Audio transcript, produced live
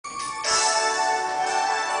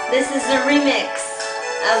This is a remix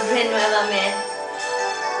of Renuevame.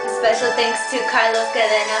 Special thanks to Carlos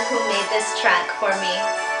Cadena who made this track for me.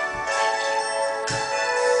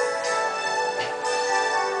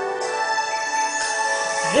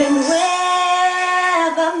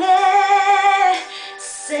 Renuévame,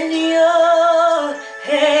 Señor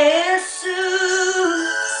Jesús.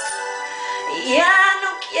 Ya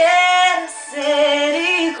no quiero ser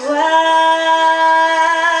igual.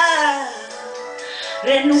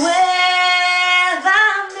 Renuévame,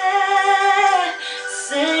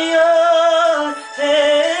 Señor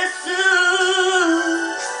Jesús.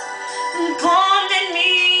 Pon en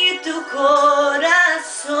mí tu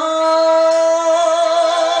corazón,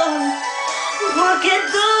 porque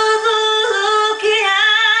todo lo que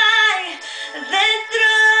hay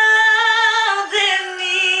dentro de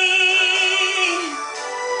mí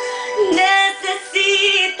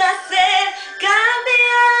necesita ser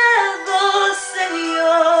cambiado,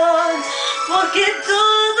 Señor, porque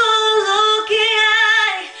todo lo que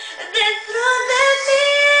hay dentro de mi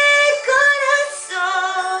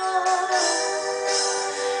corazón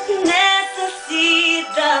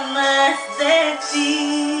necesita más de ti.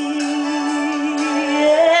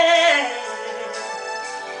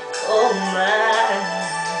 Oh, my.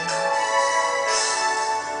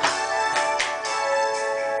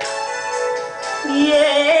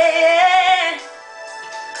 Yeah.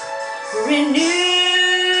 Renew